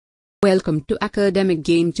Welcome to Academic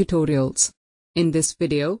Game Tutorials. In this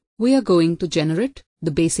video, we are going to generate the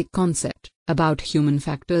basic concept about human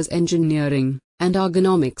factors engineering and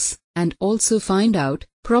ergonomics, and also find out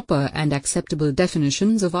proper and acceptable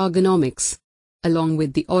definitions of ergonomics, along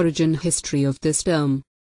with the origin history of this term.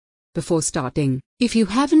 Before starting, if you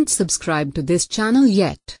haven't subscribed to this channel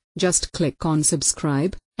yet, just click on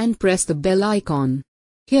subscribe and press the bell icon.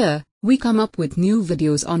 Here, we come up with new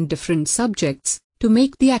videos on different subjects to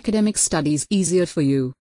make the academic studies easier for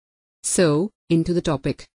you. So, into the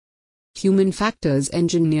topic. Human factors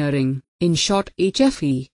engineering, in short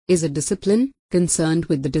HFE, is a discipline concerned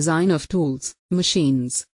with the design of tools,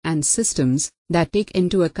 machines, and systems that take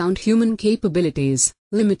into account human capabilities,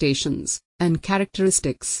 limitations, and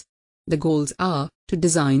characteristics. The goals are to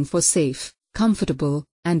design for safe, comfortable,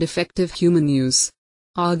 and effective human use.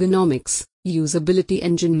 Ergonomics, usability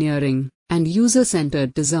engineering, and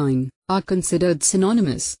user-centered design are considered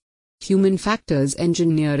synonymous. Human factors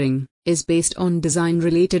engineering is based on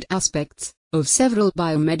design-related aspects of several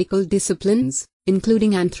biomedical disciplines,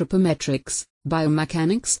 including anthropometrics,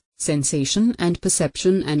 biomechanics, sensation and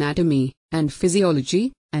perception anatomy, and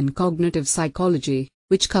physiology, and cognitive psychology,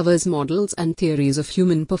 which covers models and theories of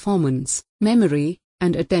human performance, memory,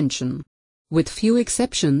 and attention. With few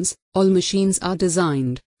exceptions, all machines are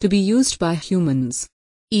designed to be used by humans.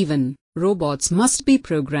 Even robots must be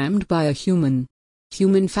programmed by a human.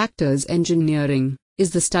 Human factors engineering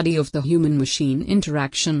is the study of the human-machine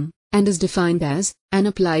interaction, and is defined as an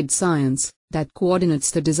applied science that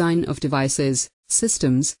coordinates the design of devices,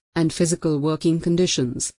 systems, and physical working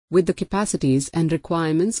conditions with the capacities and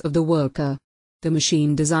requirements of the worker. The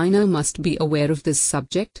machine designer must be aware of this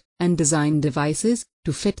subject and design devices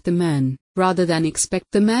to fit the man, rather than expect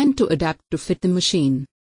the man to adapt to fit the machine.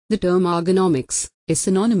 The term ergonomics is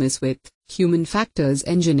synonymous with human factors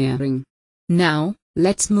engineering. Now,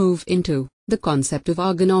 let's move into the concept of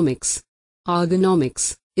ergonomics.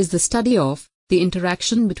 Ergonomics is the study of the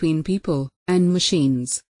interaction between people and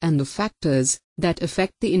machines, and the factors that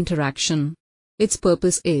affect the interaction. Its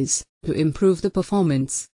purpose is to improve the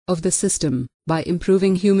performance of the system by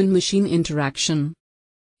improving human-machine interaction.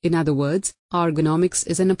 In other words, ergonomics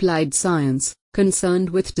is an applied science concerned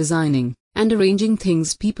with designing and arranging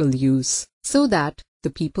things people use, so that the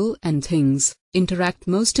people and things interact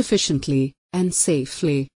most efficiently and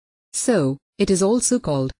safely. So, it is also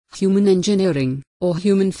called human engineering or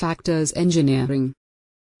human factors engineering.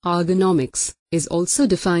 Ergonomics is also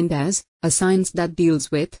defined as a science that deals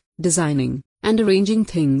with designing and arranging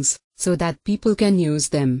things so that people can use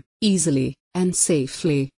them easily and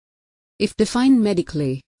safely. If defined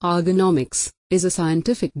medically, ergonomics is a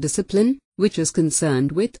scientific discipline which is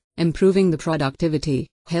concerned with improving the productivity,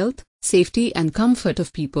 health, safety and comfort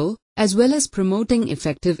of people, as well as promoting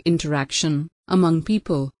effective interaction among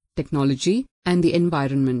people, technology, and the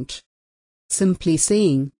environment. Simply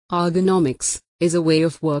saying, ergonomics is a way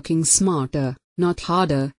of working smarter, not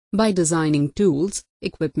harder, by designing tools,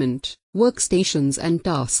 equipment, workstations and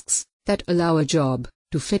tasks that allow a job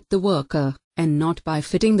to fit the worker, and not by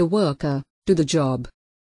fitting the worker to the job.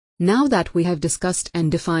 Now that we have discussed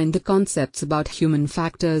and defined the concepts about human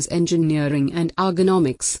factors engineering and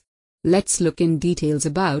ergonomics, let's look in details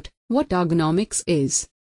about what ergonomics is.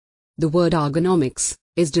 The word ergonomics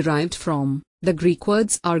is derived from the Greek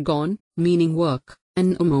words ergon, meaning work,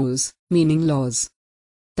 and nomos, meaning laws.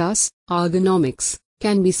 Thus, ergonomics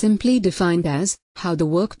can be simply defined as how the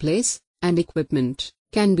workplace and equipment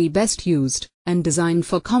can be best used and designed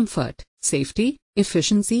for comfort, safety,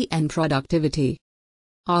 efficiency and productivity.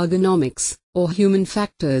 Ergonomics, or human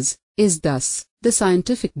factors, is thus the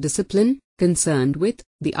scientific discipline concerned with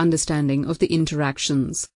the understanding of the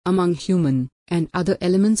interactions among human and other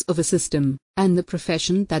elements of a system, and the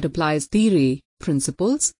profession that applies theory,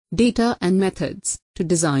 principles, data and methods to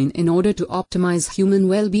design in order to optimize human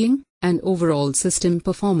well-being and overall system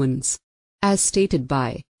performance. As stated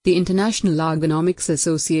by the International Ergonomics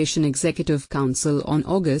Association Executive Council on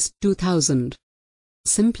August 2000.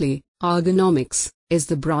 Simply, ergonomics is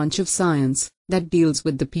the branch of science that deals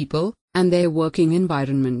with the people and their working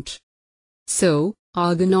environment. So,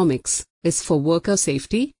 ergonomics is for worker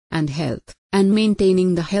safety and health, and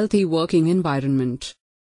maintaining the healthy working environment.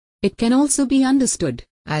 It can also be understood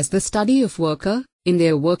as the study of worker in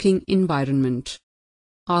their working environment.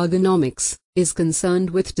 Ergonomics is concerned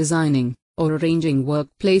with designing or arranging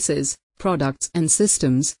workplaces, products and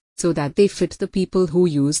systems so that they fit the people who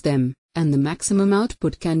use them, and the maximum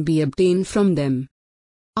output can be obtained from them.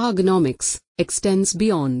 Ergonomics extends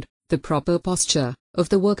beyond the proper posture of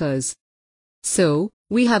the workers. So,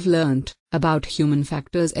 we have learnt about human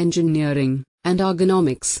factors engineering and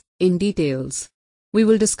ergonomics in details. We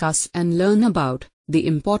will discuss and learn about the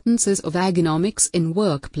importances of ergonomics in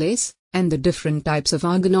workplace and the different types of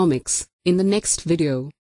ergonomics in the next video.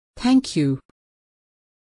 Thank you.